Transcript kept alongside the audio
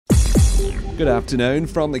Good afternoon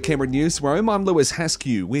from the Canberra Newsroom. I'm Lewis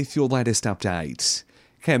Haskew with your latest update.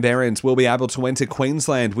 Canberrans will be able to enter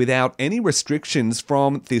Queensland without any restrictions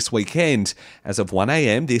from this weekend. As of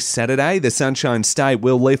 1am this Saturday, the Sunshine State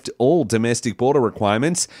will lift all domestic border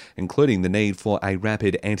requirements, including the need for a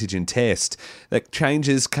rapid antigen test. The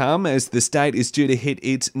changes come as the state is due to hit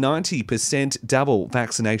its 90% double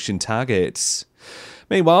vaccination targets.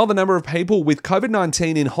 Meanwhile, the number of people with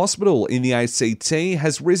COVID-19 in hospital in the ACT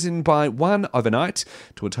has risen by one overnight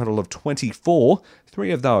to a total of 24.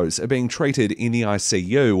 3 of those are being treated in the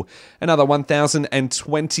ICU. Another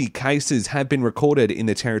 1,020 cases have been recorded in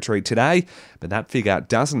the Territory today, but that figure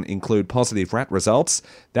doesn't include positive RAT results.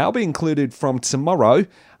 They'll be included from tomorrow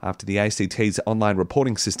after the ACT's online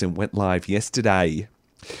reporting system went live yesterday.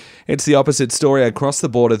 It's the opposite story across the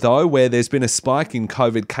border, though, where there's been a spike in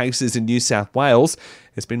COVID cases in New South Wales.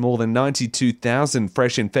 There's been more than 92,000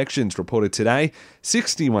 fresh infections reported today.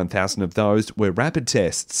 61,000 of those were rapid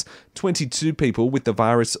tests. 22 people with the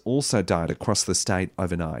virus also died across the state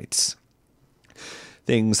overnight.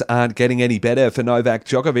 Things aren't getting any better for Novak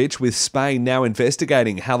Djokovic, with Spain now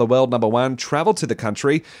investigating how the world number one travelled to the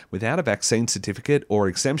country without a vaccine certificate or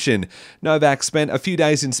exemption. Novak spent a few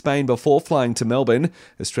days in Spain before flying to Melbourne.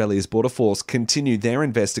 Australia's Border Force continued their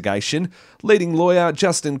investigation. Leading lawyer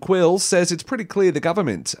Justin Quill says it's pretty clear the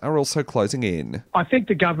government are also closing in. I think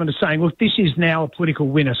the government is saying, look, this is now a political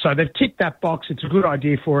winner. So they've ticked that box. It's a good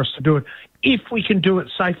idea for us to do it if we can do it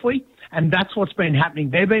safely. And that's what's been happening.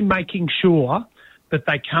 They've been making sure that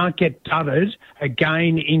they can't get dudded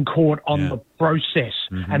again in court on the process.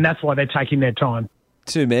 And that's why they're taking their time.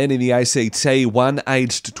 2 men in the ACT, one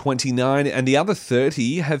aged 29 and the other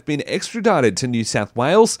 30, have been extradited to New South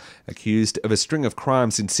Wales, accused of a string of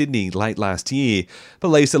crimes in Sydney late last year.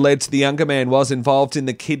 Police allege the younger man was involved in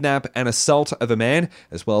the kidnap and assault of a man,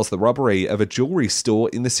 as well as the robbery of a jewellery store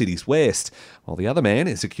in the city's west, while the other man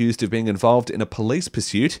is accused of being involved in a police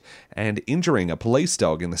pursuit and injuring a police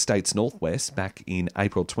dog in the state's northwest back in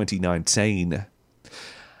April 2019.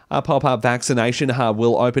 A pop-up vaccination hub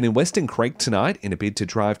will open in Western Creek tonight in a bid to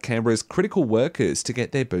drive Canberra's critical workers to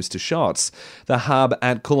get their booster shots. The hub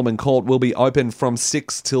at Coolman Court will be open from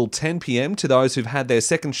 6 till 10pm to those who've had their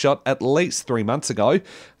second shot at least 3 months ago.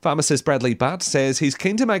 Pharmacist Bradley Butt says he's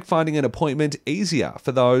keen to make finding an appointment easier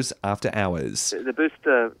for those after hours. The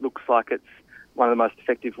booster looks like it's one of the most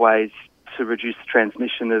effective ways to reduce the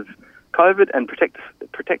transmission of COVID and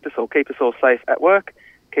protect us all, keep us all safe at work,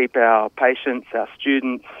 keep our patients, our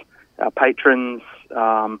students, our patrons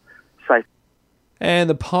safe. And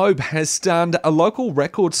the Pope has stunned a local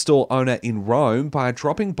record store owner in Rome by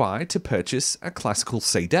dropping by to purchase a classical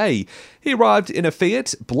CD. He arrived in a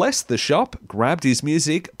Fiat, blessed the shop, grabbed his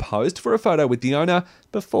music, posed for a photo with the owner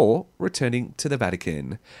before returning to the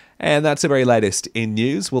Vatican. And that's the very latest in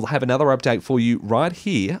news. We'll have another update for you right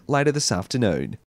here later this afternoon.